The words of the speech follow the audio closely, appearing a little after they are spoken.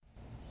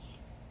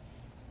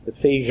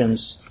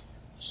Ephesians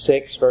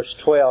 6, verse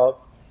 12.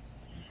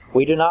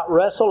 We do not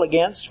wrestle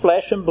against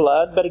flesh and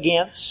blood, but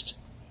against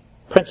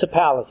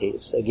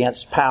principalities,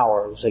 against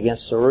powers,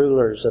 against the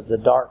rulers of the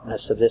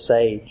darkness of this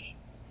age,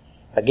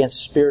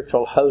 against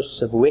spiritual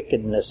hosts of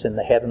wickedness in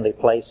the heavenly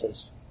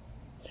places.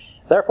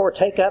 Therefore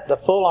take up the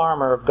full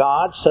armor of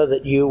God so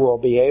that you will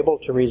be able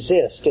to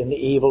resist in the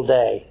evil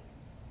day.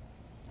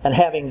 And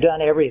having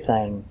done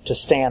everything, to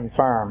stand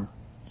firm.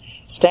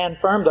 Stand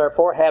firm,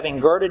 therefore, having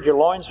girded your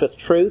loins with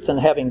truth, and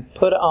having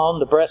put on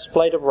the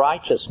breastplate of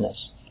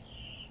righteousness,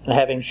 and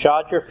having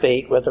shod your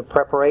feet with the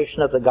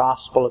preparation of the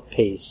gospel of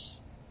peace.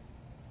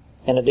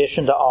 In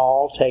addition to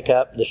all, take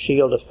up the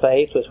shield of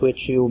faith with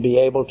which you will be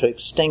able to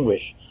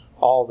extinguish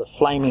all the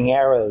flaming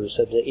arrows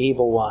of the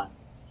evil one.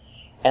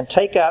 And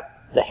take up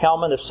the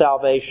helmet of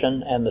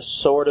salvation and the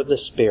sword of the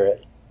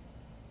Spirit,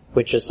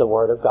 which is the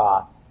Word of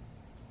God.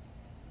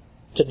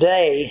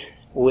 Today,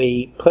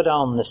 we put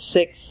on the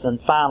sixth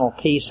and final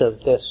piece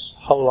of this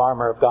whole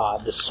armor of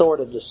God, the sword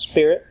of the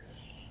Spirit,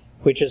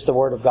 which is the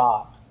Word of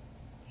God.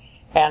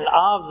 And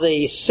of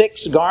the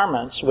 6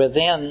 garments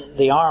within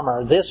the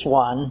armor, this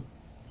one,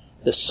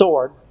 the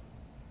sword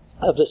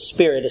of the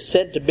Spirit, is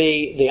said to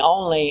be the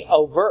only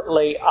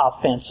overtly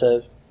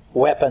offensive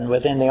weapon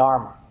within the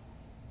armor.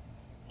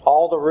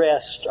 All the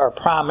rest are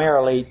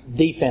primarily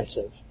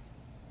defensive.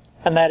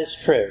 And that is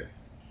true.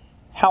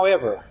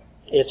 However,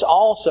 it's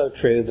also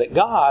true that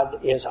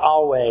God is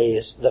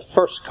always the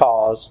first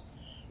cause,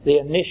 the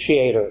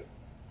initiator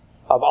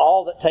of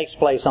all that takes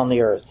place on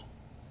the earth.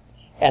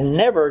 And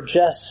never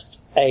just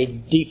a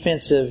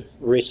defensive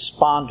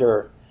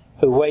responder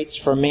who waits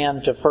for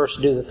men to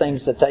first do the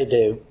things that they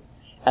do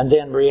and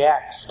then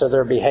reacts to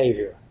their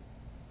behavior.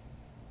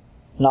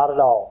 Not at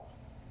all.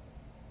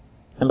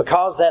 And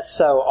because that's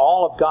so,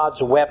 all of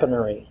God's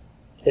weaponry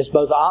is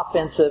both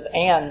offensive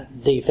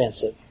and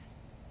defensive,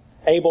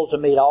 able to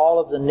meet all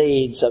of the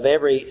needs of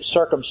every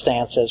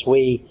circumstance as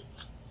we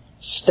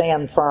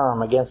stand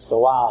firm against the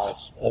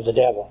wiles of the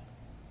devil.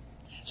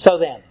 So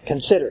then,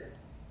 consider,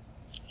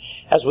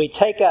 as we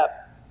take up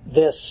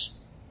this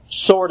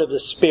sword of the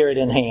Spirit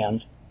in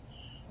hand,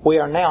 we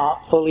are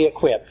now fully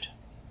equipped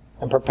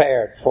and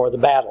prepared for the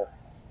battle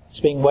that's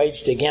being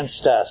waged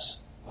against us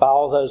by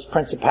all those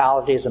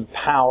principalities and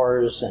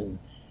powers and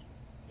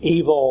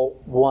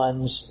evil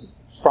ones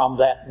from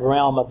that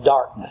realm of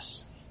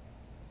darkness.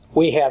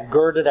 We have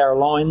girded our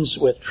loins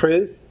with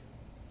truth,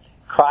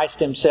 Christ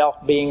Himself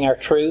being our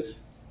truth.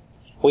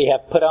 We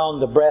have put on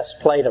the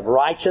breastplate of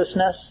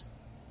righteousness,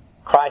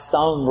 Christ's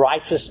own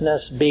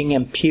righteousness being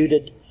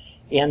imputed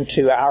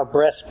into our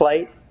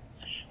breastplate.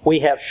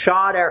 We have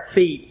shod our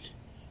feet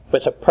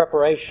with the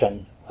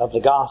preparation of the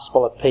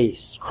gospel of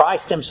peace,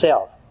 Christ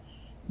Himself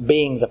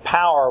being the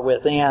power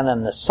within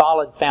and the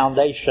solid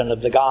foundation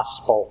of the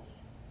gospel,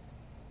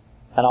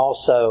 and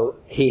also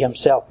He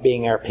Himself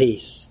being our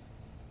peace.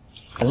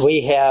 And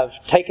we have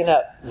taken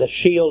up the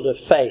shield of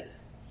faith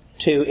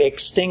to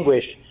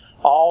extinguish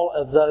all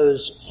of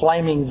those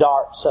flaming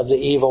darts of the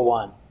evil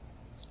one.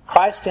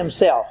 Christ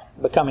Himself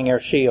becoming our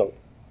shield.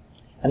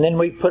 And then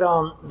we put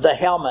on the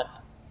helmet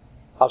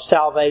of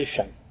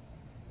salvation.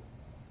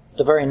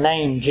 The very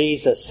name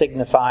Jesus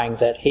signifying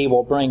that He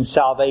will bring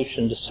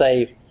salvation to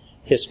save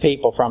His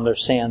people from their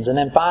sins. And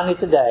then finally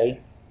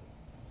today,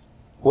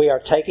 we are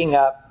taking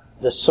up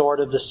the sword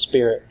of the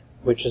Spirit,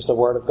 which is the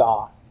Word of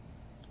God.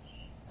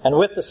 And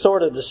with the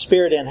sword of the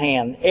Spirit in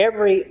hand,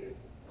 every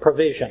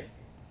provision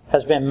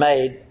has been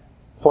made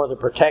for the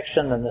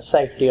protection and the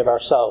safety of our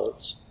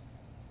souls.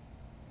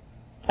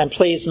 And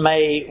please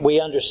may we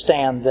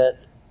understand that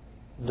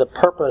the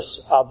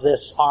purpose of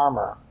this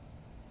armor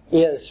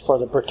is for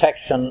the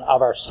protection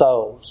of our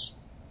souls.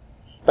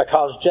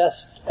 Because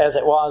just as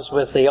it was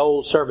with the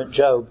old servant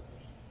Job,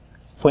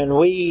 when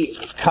we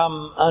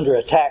come under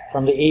attack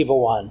from the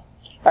evil one,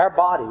 our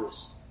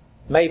bodies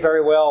may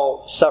very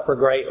well suffer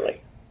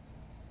greatly,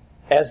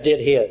 as did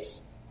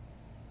his.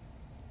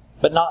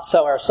 But not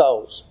so our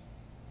souls.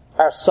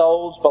 Our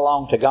souls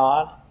belong to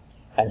God,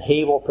 and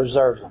He will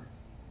preserve them.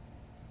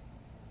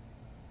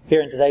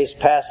 Here in today's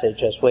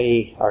passage, as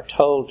we are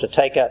told to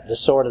take up the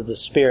sword of the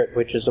Spirit,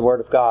 which is the Word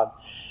of God,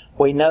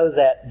 we know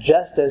that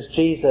just as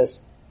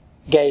Jesus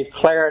gave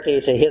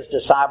clarity to His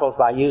disciples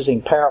by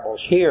using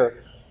parables,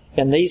 here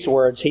in these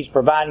words, He's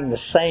providing the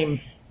same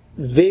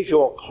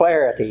visual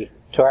clarity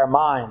to our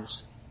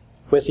minds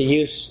with the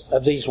use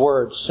of these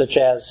words, such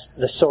as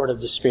the sword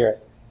of the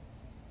Spirit.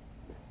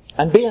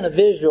 And being a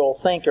visual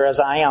thinker as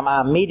I am,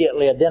 I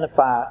immediately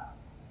identify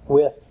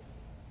with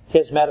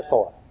His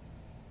metaphor.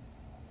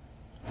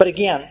 But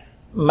again,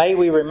 may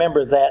we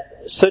remember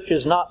that such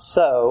is not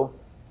so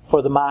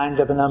for the mind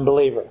of an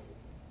unbeliever.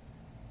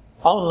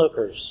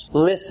 Onlookers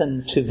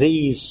listen to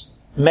these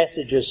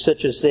messages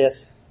such as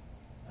this,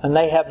 and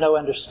they have no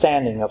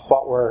understanding of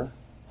what we're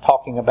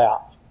talking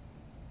about.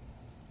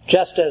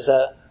 Just as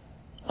an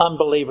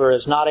unbeliever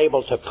is not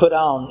able to put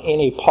on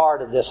any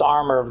part of this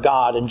armor of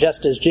God, and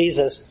just as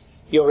Jesus,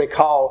 you'll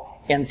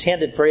recall,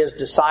 intended for His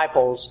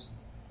disciples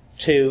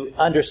to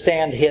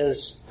understand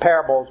His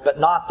parables, but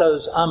not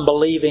those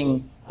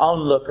unbelieving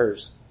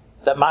onlookers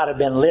that might have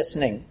been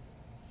listening.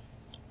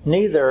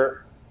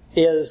 Neither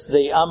is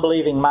the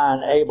unbelieving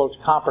mind able to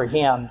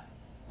comprehend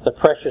the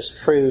precious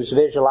truths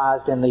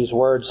visualized in these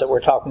words that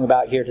we're talking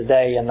about here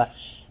today, and the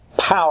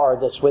power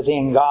that's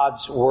within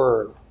God's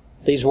Word.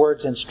 These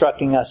words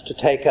instructing us to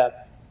take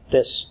up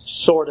this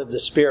sword of the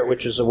Spirit,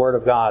 which is the Word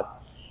of God.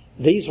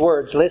 These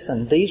words,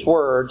 listen, these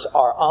words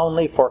are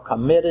only for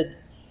committed,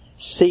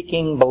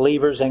 seeking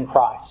believers in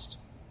Christ.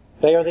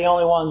 They are the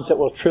only ones that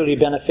will truly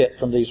benefit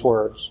from these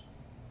words.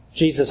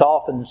 Jesus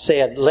often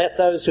said, "Let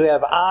those who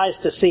have eyes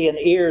to see and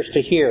ears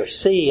to hear,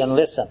 see and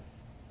listen."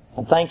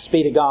 And thanks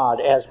be to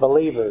God, as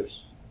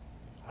believers,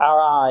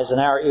 our eyes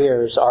and our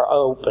ears are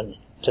open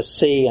to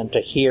see and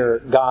to hear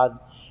God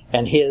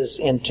and His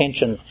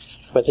intention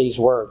with these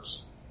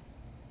words.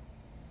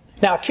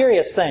 Now, a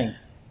curious thing,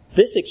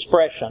 this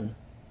expression,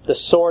 the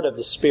sword of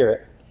the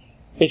Spirit,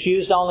 is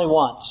used only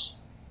once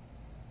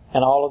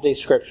in all of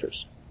these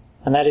scriptures.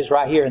 And that is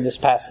right here in this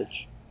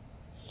passage.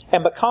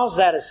 And because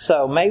that is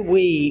so, may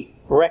we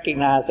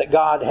recognize that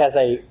God has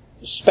a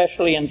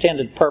specially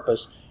intended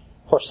purpose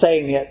for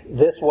saying it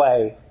this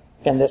way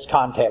in this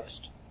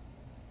context.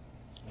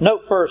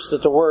 Note first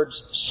that the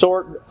words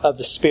sword of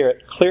the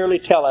Spirit clearly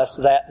tell us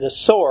that the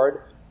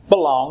sword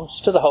belongs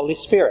to the Holy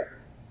Spirit.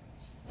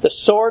 The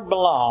sword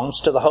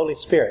belongs to the Holy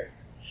Spirit.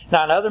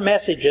 Now, in other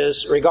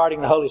messages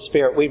regarding the Holy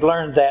Spirit, we've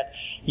learned that,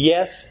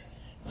 yes,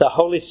 the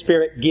Holy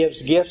Spirit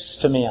gives gifts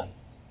to men.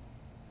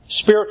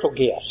 Spiritual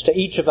gifts to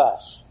each of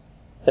us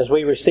as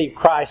we receive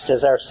Christ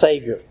as our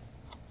Savior.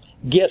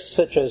 Gifts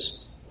such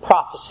as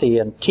prophecy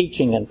and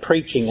teaching and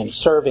preaching and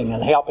serving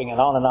and helping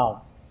and on and on.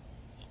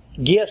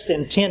 Gifts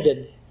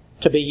intended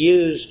to be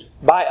used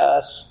by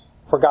us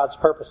for God's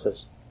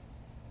purposes.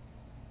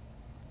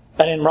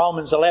 And in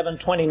Romans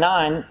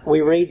 11:29,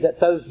 we read that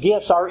those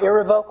gifts are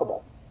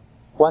irrevocable.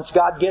 Once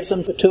God gives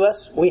them to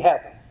us, we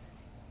have them.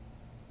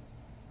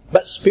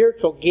 But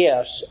spiritual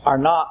gifts are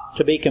not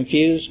to be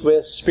confused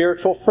with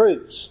spiritual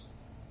fruits.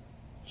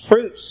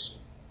 Fruits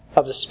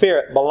of the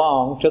Spirit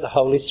belong to the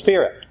Holy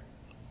Spirit.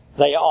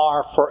 They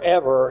are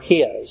forever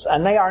His,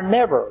 and they are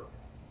never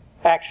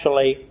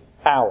actually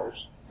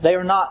ours. They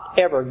are not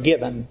ever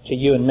given to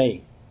you and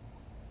me.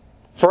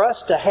 For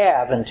us to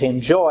have and to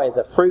enjoy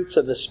the fruits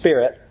of the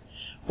Spirit,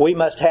 we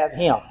must have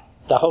Him,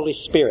 the Holy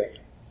Spirit,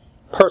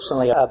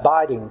 personally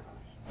abiding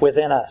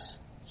within us.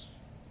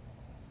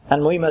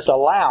 And we must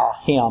allow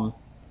Him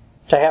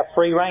to have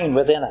free reign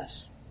within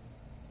us.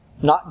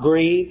 Not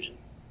grieved,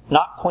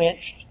 not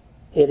quenched.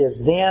 It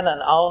is then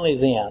and only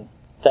then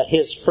that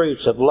His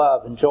fruits of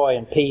love and joy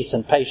and peace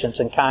and patience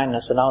and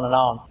kindness and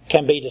on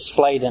can be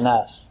displayed in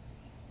us.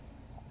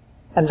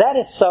 And that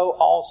is so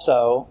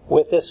also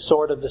with this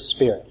sword of the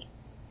Spirit.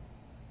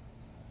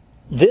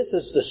 This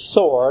is the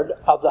sword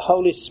of the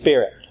Holy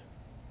Spirit.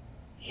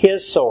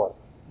 His sword,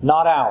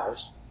 not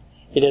ours.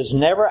 It is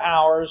never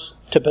ours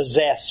to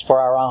possess for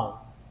our own,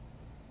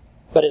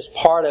 but is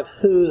part of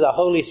who the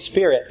Holy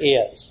Spirit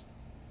is.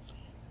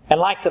 And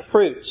like the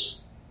fruits,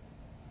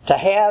 to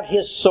have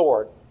His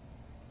sword,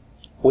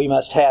 we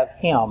must have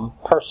Him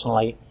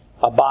personally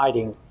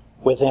abiding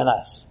within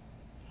us.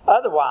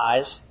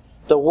 Otherwise,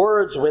 the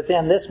words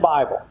within this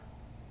Bible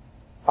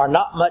are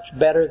not much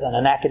better than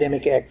an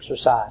academic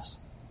exercise.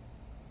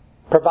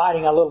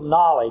 Providing a little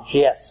knowledge,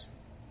 yes,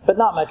 but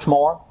not much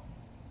more.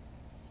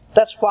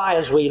 That's why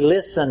as we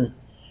listen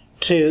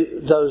to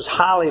those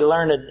highly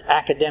learned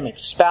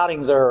academics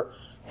spouting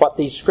what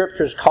these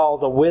scriptures call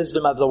the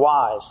wisdom of the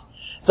wise,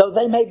 though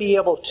they may be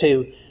able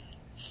to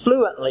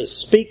fluently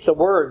speak the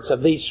words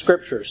of these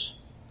scriptures,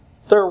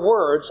 their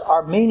words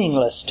are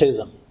meaningless to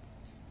them.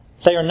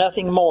 They are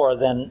nothing more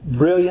than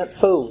brilliant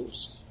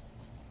fools.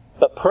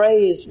 But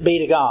praise be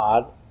to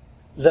God,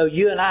 though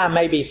you and I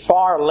may be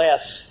far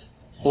less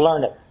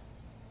learned,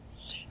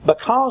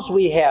 because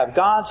we have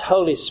God's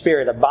Holy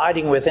Spirit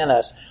abiding within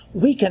us,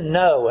 we can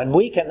know and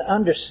we can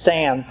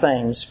understand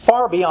things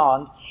far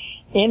beyond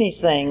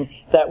anything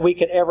that we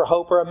could ever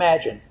hope or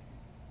imagine.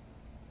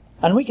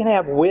 And we can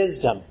have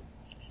wisdom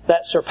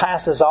that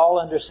surpasses all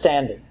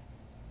understanding.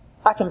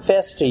 I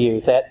confess to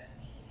you that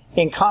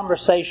in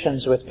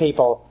conversations with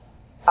people,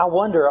 I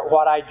wonder at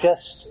what I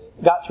just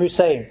got through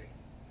saying.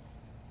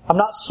 I'm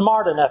not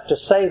smart enough to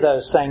say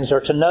those things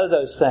or to know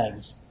those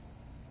things,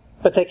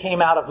 but they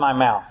came out of my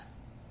mouth.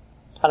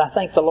 And I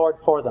thank the Lord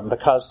for them,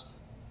 because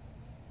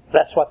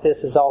that's what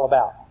this is all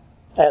about.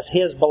 As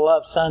His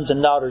beloved sons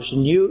and daughters,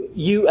 and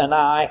you and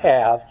I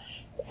have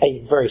a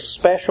very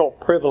special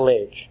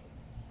privilege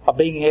of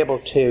being able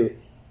to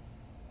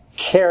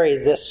carry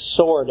this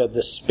sword of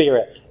the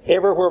Spirit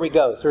everywhere we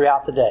go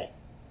throughout the day.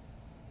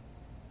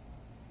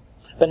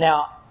 But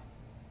now,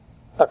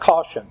 a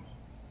caution.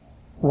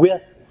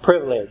 With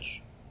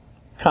privilege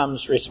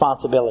comes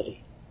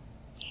responsibility.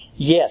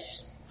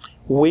 Yes,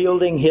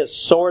 wielding His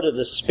sword of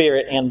the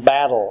Spirit in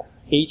battle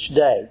each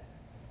day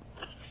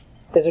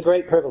is a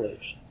great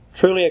privilege.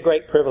 Truly a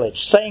great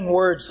privilege. Saying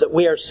words that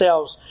we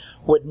ourselves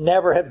would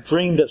never have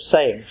dreamed of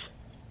saying.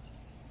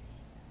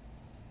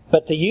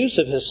 But the use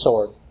of His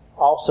sword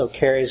also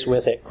carries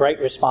with it great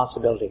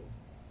responsibility.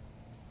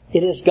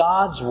 It is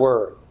God's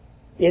Word.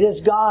 It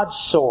is God's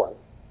sword.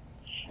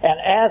 And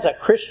as a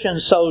Christian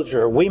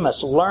soldier, we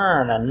must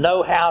learn and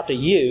know how to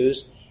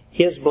use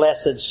His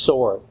blessed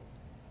sword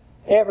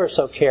ever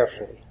so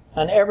carefully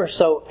and ever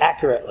so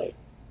accurately.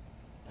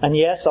 And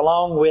yes,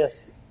 along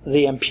with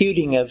the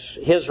imputing of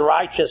His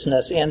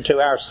righteousness into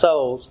our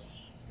souls,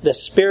 the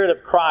Spirit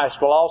of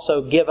Christ will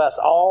also give us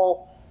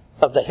all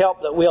of the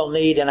help that we'll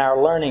need in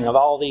our learning of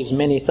all these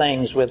many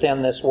things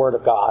within this Word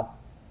of God.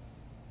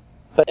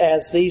 But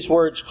as these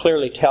words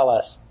clearly tell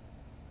us,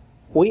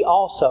 we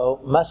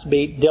also must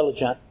be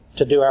diligent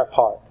to do our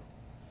part.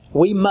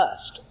 We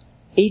must,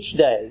 each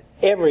day,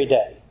 every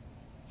day,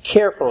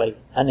 carefully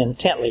and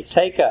intently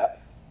take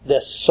up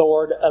this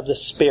sword of the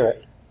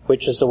Spirit,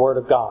 which is the Word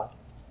of God.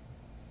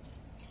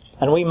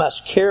 And we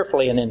must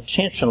carefully and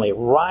intentionally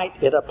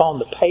write it upon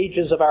the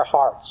pages of our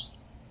hearts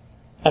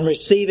and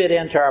receive it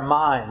into our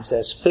minds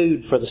as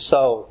food for the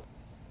soul.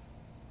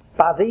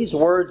 By these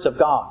words of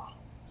God,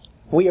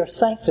 we are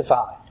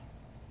sanctified.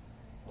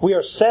 We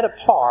are set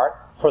apart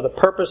for the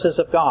purposes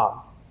of God.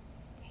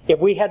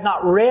 If we had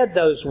not read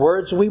those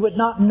words, we would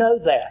not know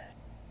that.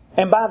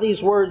 And by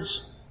these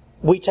words,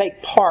 we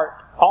take part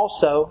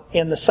also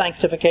in the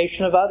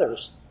sanctification of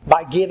others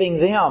by giving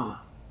them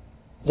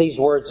these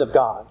words of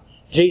God.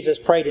 Jesus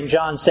prayed in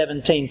John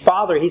 17,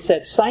 Father, He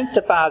said,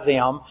 sanctify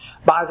them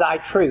by Thy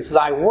truth.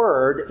 Thy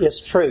word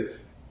is truth.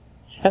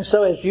 And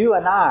so as you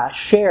and I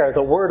share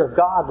the Word of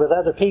God with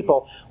other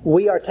people,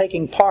 we are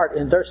taking part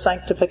in their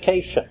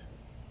sanctification.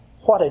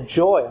 What a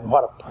joy and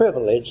what a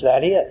privilege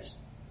that is.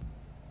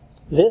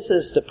 This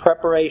is the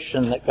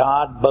preparation that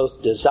God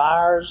both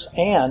desires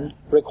and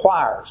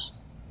requires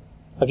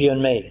of you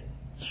and me.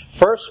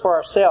 First for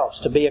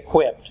ourselves to be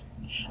equipped,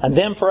 and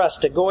then for us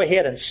to go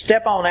ahead and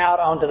step on out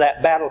onto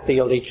that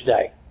battlefield each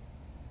day,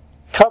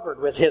 covered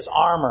with His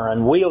armor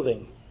and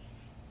wielding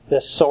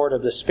this sword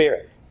of the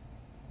Spirit.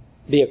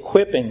 The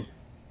equipping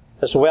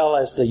as well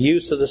as the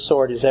use of the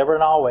sword is ever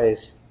and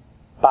always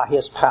by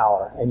His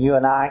power, and you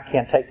and I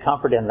can take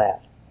comfort in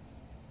that.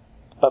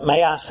 But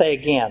may I say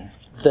again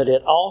that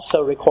it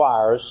also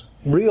requires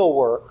real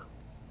work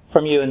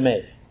from you and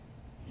me.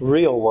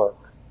 Real work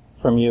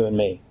from you and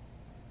me.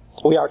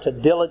 We are to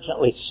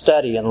diligently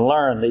study and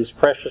learn these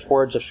precious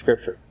words of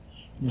Scripture,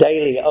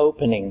 daily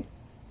opening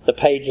the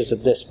pages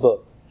of this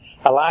book,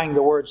 allowing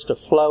the words to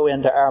flow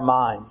into our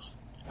minds,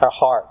 our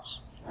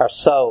hearts, our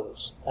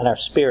souls, and our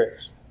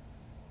spirits.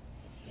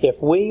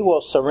 If we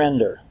will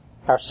surrender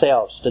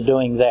ourselves to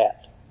doing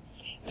that,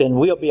 then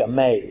we'll be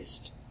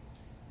amazed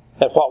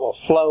at what will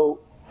flow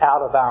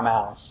out of our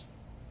mouths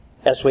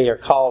as we are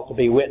called to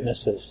be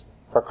witnesses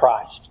for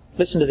Christ.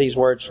 Listen to these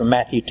words from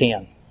Matthew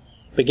 10,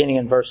 beginning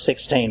in verse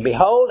 16.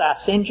 Behold, I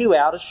send you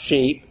out as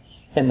sheep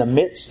in the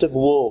midst of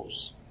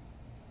wolves.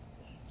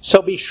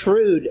 So be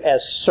shrewd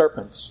as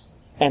serpents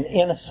and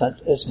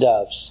innocent as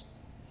doves.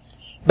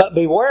 But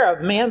beware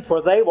of men,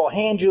 for they will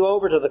hand you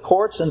over to the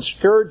courts and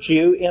scourge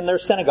you in their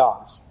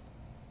synagogues.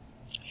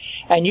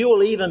 And you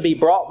will even be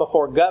brought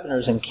before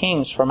governors and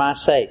kings for my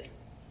sake,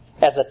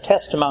 as a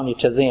testimony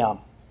to them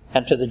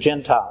and to the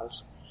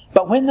Gentiles.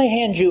 But when they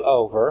hand you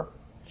over,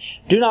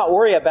 do not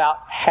worry about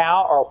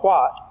how or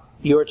what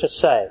you are to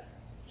say,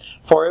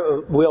 for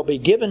it will be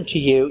given to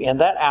you in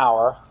that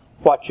hour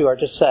what you are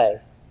to say.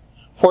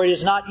 For it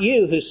is not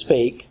you who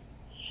speak,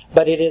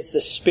 but it is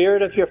the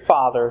Spirit of your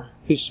Father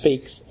who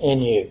speaks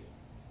in you.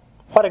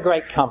 What a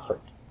great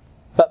comfort.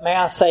 But may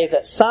I say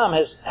that some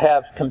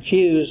have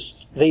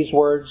confused these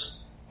words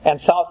and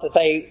thought that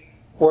they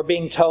were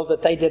being told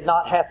that they did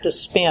not have to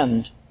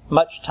spend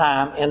much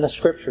time in the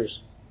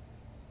Scriptures,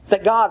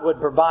 that God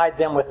would provide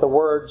them with the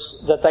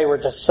words that they were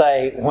to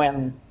say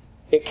when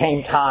it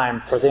came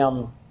time for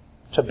them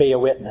to be a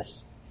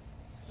witness.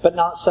 But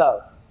not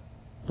so.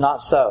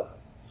 Not so.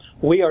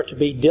 We are to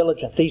be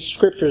diligent. These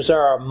Scriptures,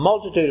 there are a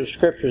multitude of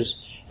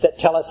Scriptures that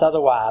tell us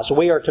otherwise.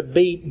 We are to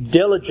be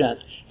diligent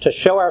to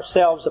show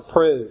ourselves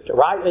approved,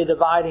 rightly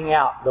dividing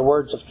out the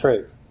words of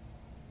truth.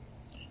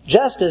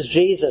 Just as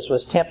Jesus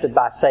was tempted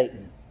by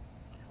Satan,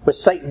 with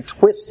Satan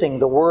twisting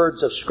the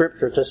words of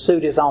Scripture to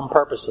suit his own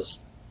purposes,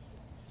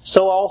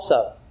 so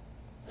also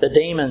the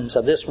demons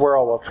of this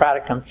world will try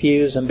to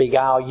confuse and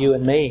beguile you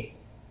and me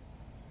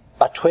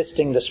by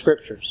twisting the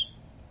Scriptures.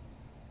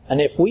 And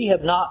if we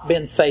have not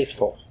been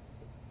faithful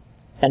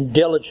and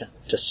diligent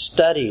to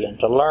study and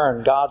to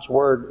learn God's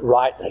Word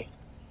rightly,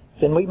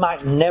 then we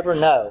might never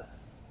know,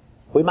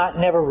 we might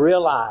never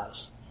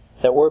realize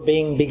that we're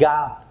being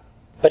beguiled.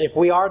 But if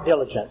we are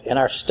diligent in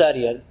our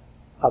study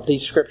of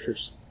these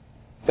Scriptures,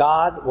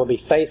 God will be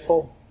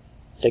faithful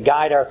to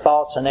guide our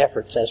thoughts and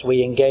efforts as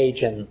we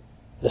engage in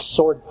the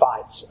sword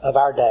fights of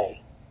our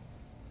day.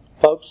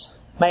 Folks,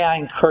 may I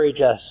encourage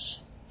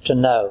us to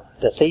know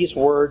that these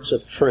words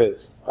of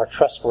truth are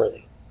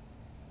trustworthy,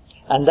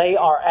 and they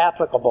are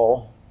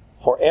applicable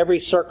for every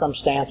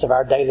circumstance of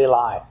our daily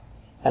life.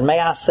 And may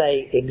I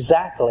say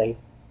exactly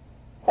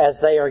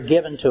as they are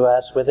given to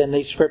us within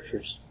these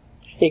Scriptures.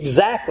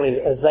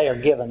 Exactly as they are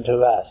given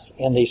to us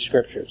in these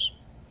Scriptures.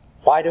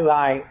 Why do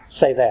I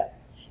say that?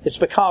 It's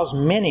because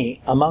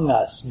many among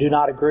us do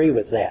not agree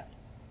with that.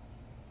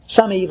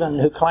 Some even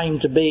who claim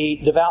to be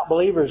devout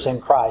believers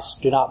in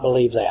Christ do not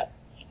believe that.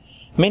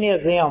 Many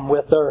of them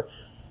with their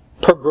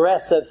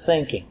progressive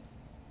thinking.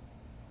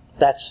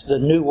 That's the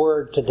new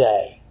word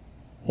today.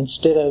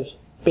 Instead of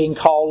being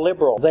called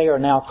liberal, they are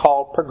now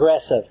called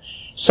progressive.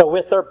 So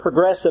with their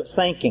progressive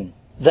thinking,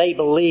 they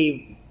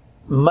believe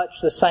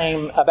much the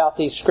same about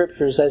these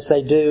scriptures as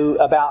they do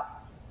about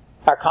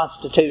our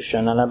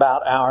Constitution and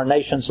about our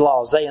nation's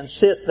laws. They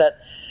insist that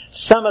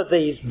some of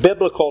these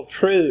biblical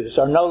truths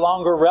are no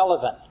longer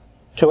relevant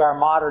to our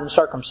modern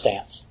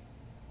circumstance,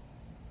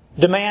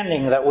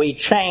 demanding that we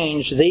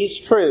change these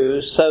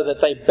truths so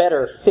that they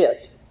better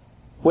fit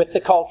with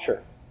the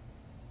culture.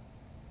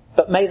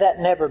 But may that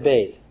never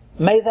be.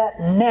 May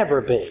that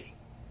never be.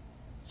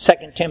 2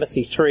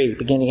 Timothy 3,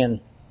 beginning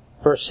in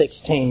verse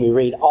 16, we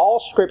read, "All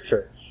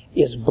Scripture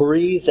is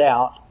breathed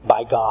out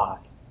by God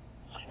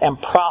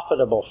and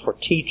profitable for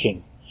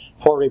teaching,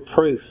 for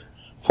reproof,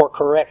 for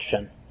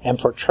correction, and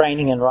for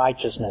training in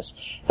righteousness,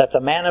 that the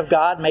man of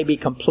God may be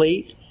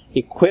complete,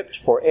 equipped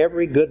for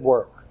every good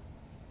work."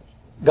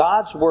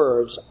 God's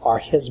words are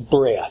His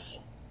breath.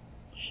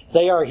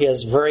 They are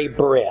His very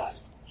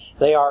breath.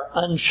 They are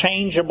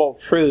unchangeable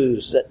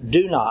truths that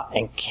do not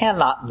and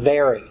cannot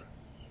vary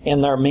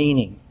in their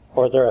meaning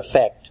or their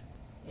effect,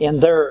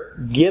 in their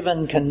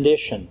given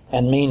condition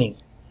and meaning.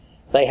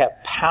 They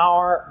have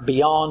power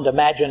beyond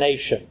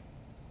imagination,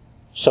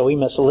 so we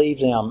must leave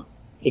them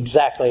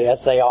exactly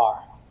as they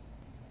are.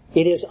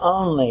 It is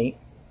only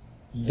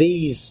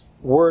these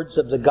words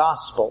of the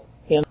gospel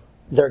in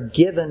their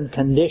given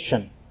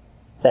condition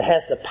that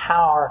has the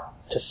power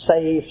to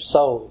save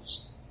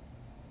souls.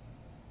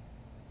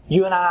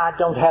 You and I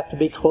don't have to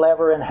be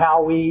clever in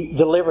how we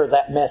deliver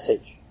that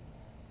message.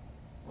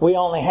 We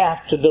only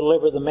have to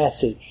deliver the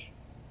message.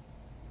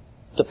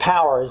 The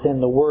power is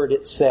in the Word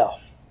itself,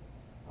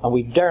 and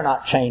we dare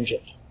not change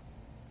it.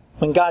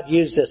 When God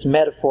used this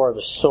metaphor of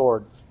a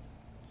sword,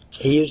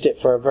 He used it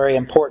for a very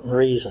important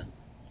reason,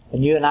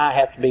 and you and I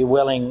have to be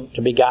willing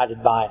to be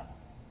guided by it.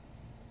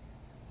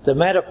 The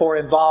metaphor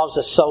involves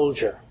a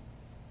soldier.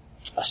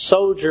 A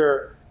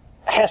soldier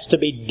has to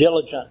be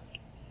diligent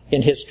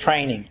in his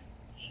training,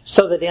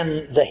 so that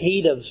in the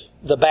heat of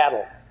the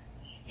battle,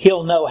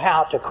 he'll know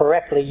how to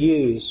correctly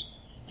use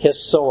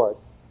his sword.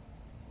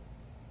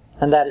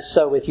 And that is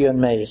so with you and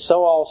me.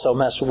 So also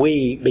must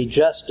we be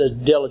just as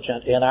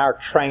diligent in our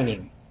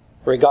training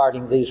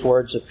regarding these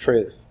words of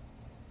truth.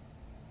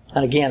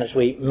 And again, as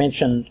we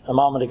mentioned a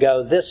moment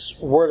ago, this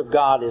Word of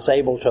God is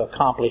able to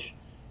accomplish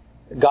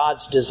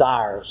God's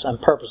desires and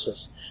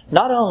purposes,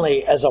 not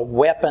only as a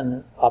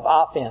weapon of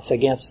offense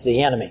against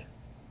the enemy,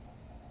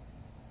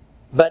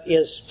 but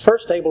is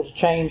first able to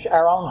change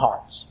our own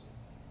hearts.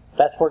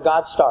 That's where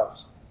God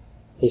starts.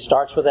 He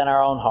starts within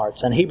our own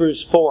hearts. In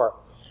Hebrews 4,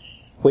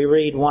 we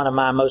read one of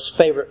my most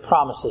favorite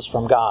promises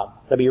from God.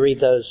 Let me read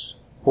those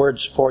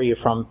words for you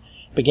from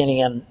beginning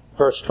in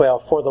verse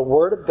 12. "For the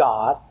Word of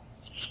God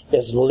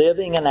is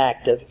living and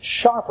active,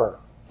 sharper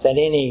than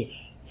any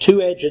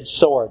two-edged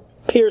sword,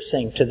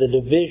 piercing to the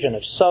division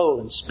of soul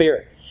and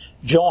spirit,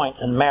 joint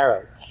and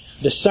marrow,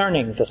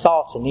 discerning the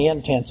thoughts and the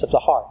intents of the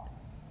heart.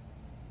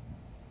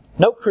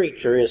 No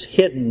creature is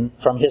hidden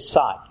from His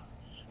sight,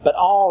 but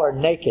all are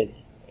naked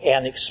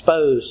and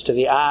exposed to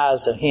the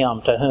eyes of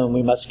Him to whom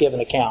we must give an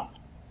account."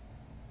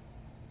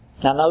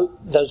 Now note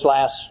those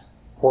last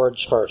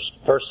words first.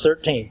 Verse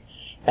 13.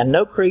 "And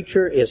no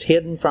creature is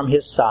hidden from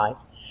His sight,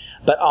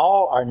 but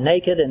all are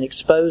naked and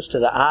exposed to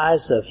the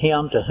eyes of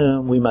Him to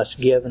whom we must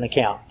give an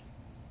account."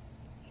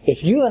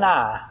 If you and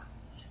I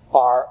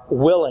are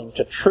willing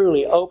to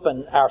truly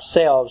open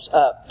ourselves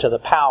up to the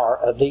power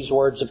of these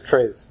words of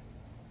truth,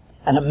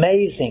 an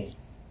amazing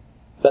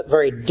but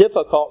very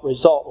difficult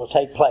result will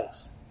take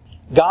place.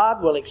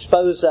 God will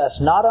expose us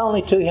not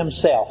only to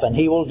Himself, and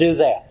He will do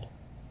that,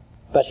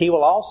 but He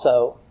will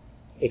also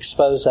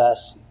expose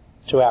us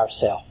to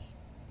ourselves.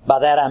 By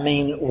that I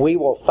mean we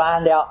will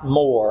find out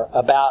more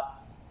about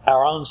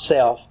our own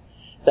self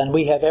than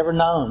we have ever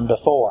known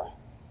before,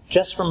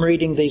 just from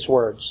reading these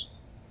words.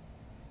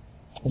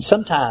 And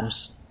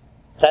sometimes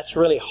that's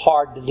really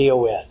hard to deal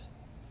with.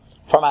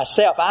 For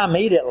myself, I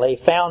immediately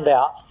found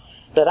out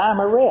that I'm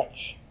a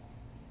wretch,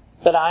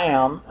 that I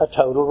am a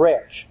total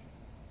wretch.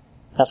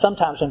 Now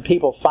sometimes when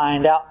people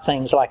find out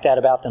things like that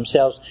about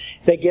themselves,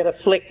 they get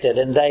afflicted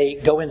and they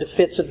go into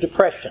fits of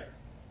depression.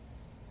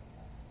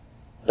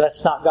 But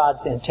that's not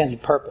God's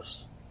intended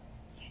purpose.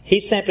 He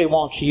simply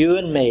wants you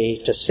and me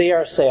to see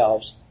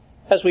ourselves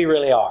as we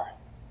really are.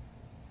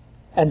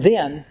 And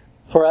then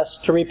for us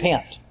to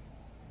repent.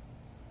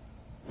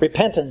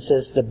 Repentance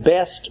is the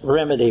best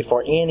remedy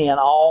for any and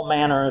all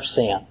manner of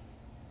sin.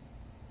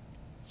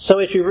 So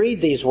as you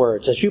read these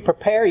words, as you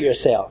prepare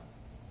yourself,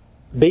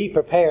 be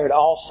prepared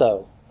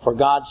also for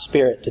God's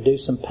Spirit to do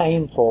some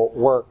painful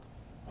work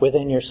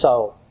within your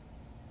soul.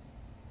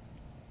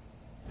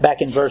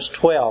 Back in verse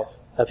 12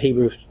 of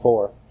Hebrews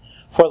 4.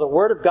 "For the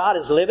Word of God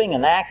is living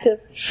and active,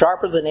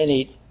 sharper than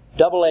any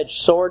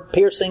double-edged sword,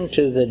 piercing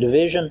to the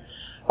division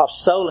of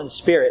soul and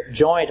spirit,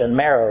 joint and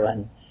marrow,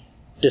 and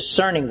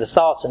discerning the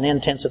thoughts and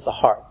intents of the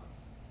heart.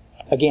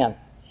 Again,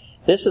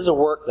 this is a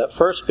work that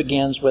first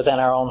begins within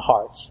our own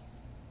hearts.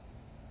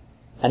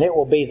 And it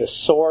will be the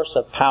source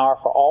of power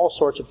for all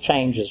sorts of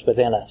changes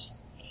within us.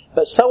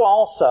 But so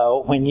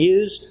also, when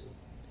used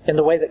in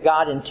the way that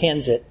God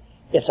intends it,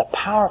 it's a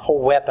powerful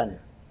weapon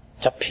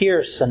to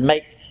pierce and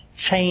make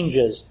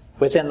changes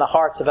within the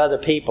hearts of other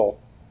people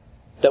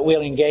that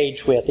we'll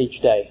engage with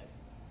each day.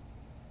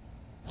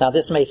 Now,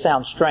 this may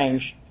sound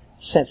strange,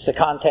 since the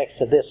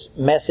context of this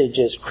message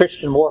is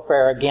Christian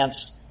warfare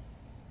against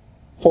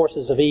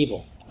forces of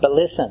evil. But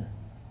listen,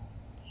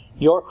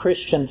 your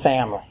Christian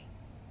family,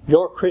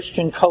 your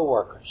Christian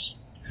co-workers,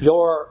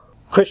 your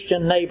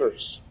Christian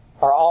neighbors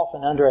are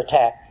often under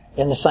attack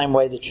in the same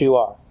way that you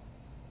are.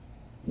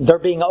 They're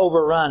being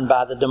overrun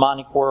by the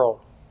demonic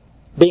world,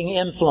 being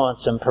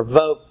influenced and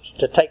provoked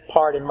to take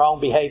part in wrong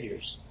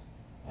behaviors,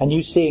 and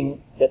you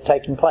seeing it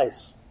taking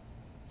place.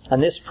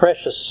 And this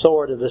precious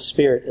sword of the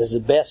Spirit is the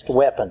best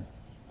weapon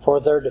for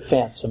their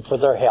defense and for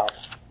their help.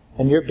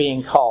 And you're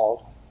being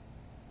called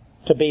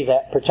to be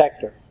that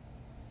protector.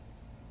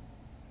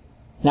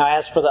 Now,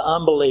 as for the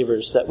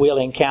unbelievers that we'll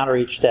encounter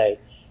each day,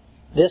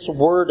 this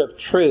word of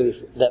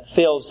truth that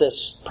fills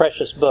this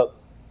precious book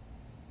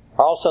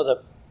are also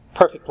the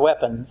perfect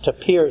weapon to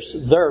pierce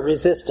their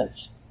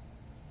resistance.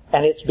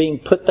 And it's being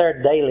put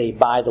there daily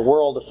by the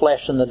world, the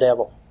flesh, and the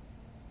devil.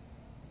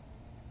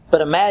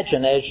 But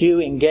imagine as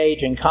you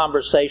engage in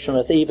conversation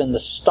with even the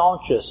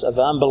staunchest of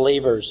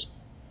unbelievers,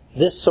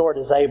 this sword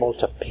is able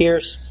to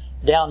pierce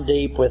down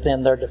deep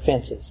within their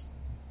defenses.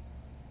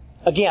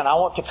 Again, I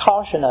want to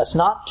caution us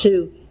not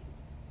to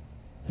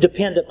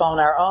depend upon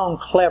our own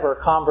clever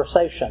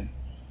conversation.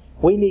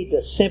 We need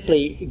to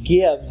simply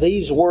give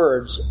these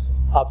words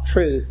of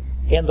truth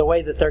in the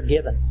way that they're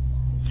given.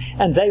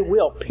 And they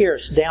will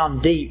pierce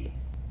down deep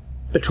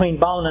between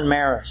bone and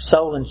marrow,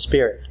 soul and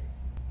spirit.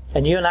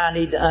 And you and I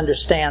need to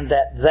understand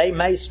that they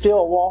may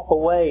still walk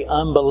away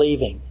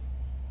unbelieving,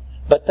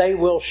 but they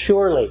will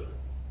surely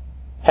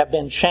have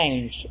been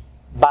changed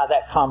by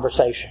that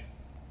conversation.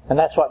 And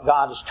that's what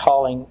God is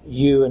calling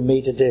you and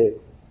me to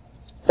do.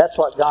 That's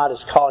what God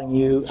is calling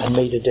you and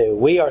me to do.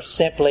 We are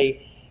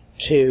simply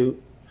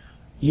to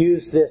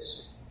use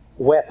this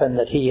weapon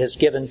that He has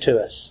given to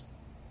us,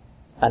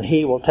 and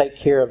He will take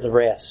care of the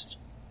rest.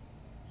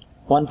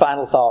 One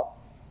final thought,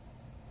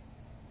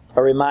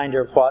 a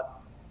reminder of what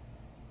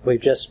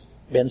we've just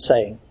been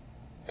saying.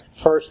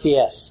 First,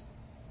 yes,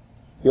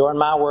 your and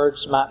my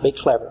words might be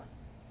clever,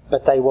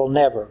 but they will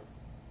never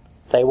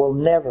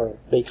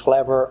be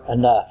clever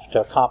enough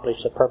to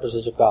accomplish the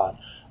purposes of God.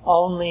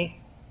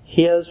 Only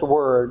His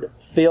Word,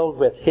 filled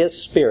with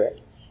His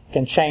Spirit,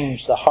 can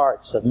change the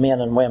hearts of men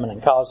and women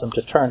and cause them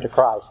to turn to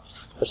Christ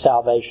for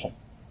salvation.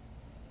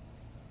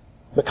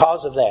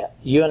 Because of that,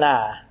 you and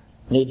I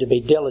need to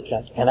be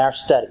diligent in our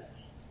study.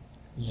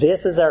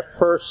 This is our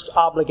first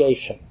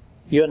obligation.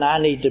 You and I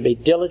need to be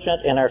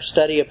diligent in our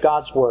study of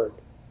God's Word.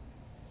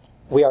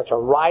 We are to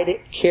write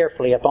it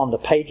carefully upon the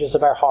pages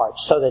of our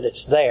hearts so that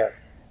it's there.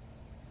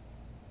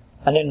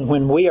 And then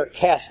when we are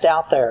cast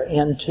out there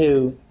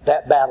into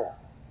that battle,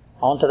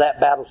 onto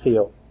that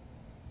battlefield,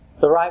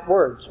 the right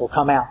words will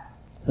come out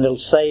and it'll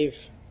save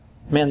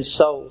men's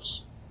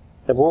souls.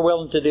 If we're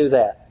willing to do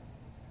that,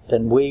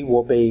 then we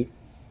will be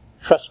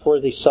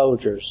trustworthy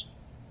soldiers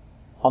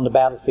on the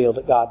battlefield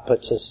that God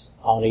puts us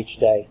on each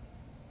day.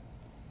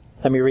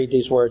 Let me read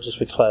these words as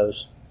we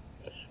close.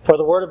 For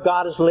the Word of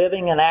God is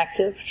living and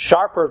active,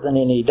 sharper than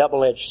any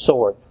double-edged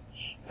sword,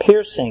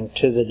 piercing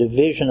to the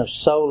division of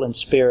soul and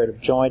spirit,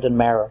 of joint and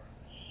marrow,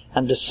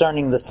 and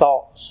discerning the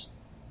thoughts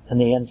and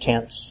the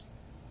intents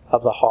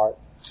of the heart.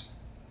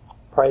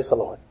 Praise the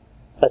Lord.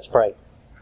 Let's pray.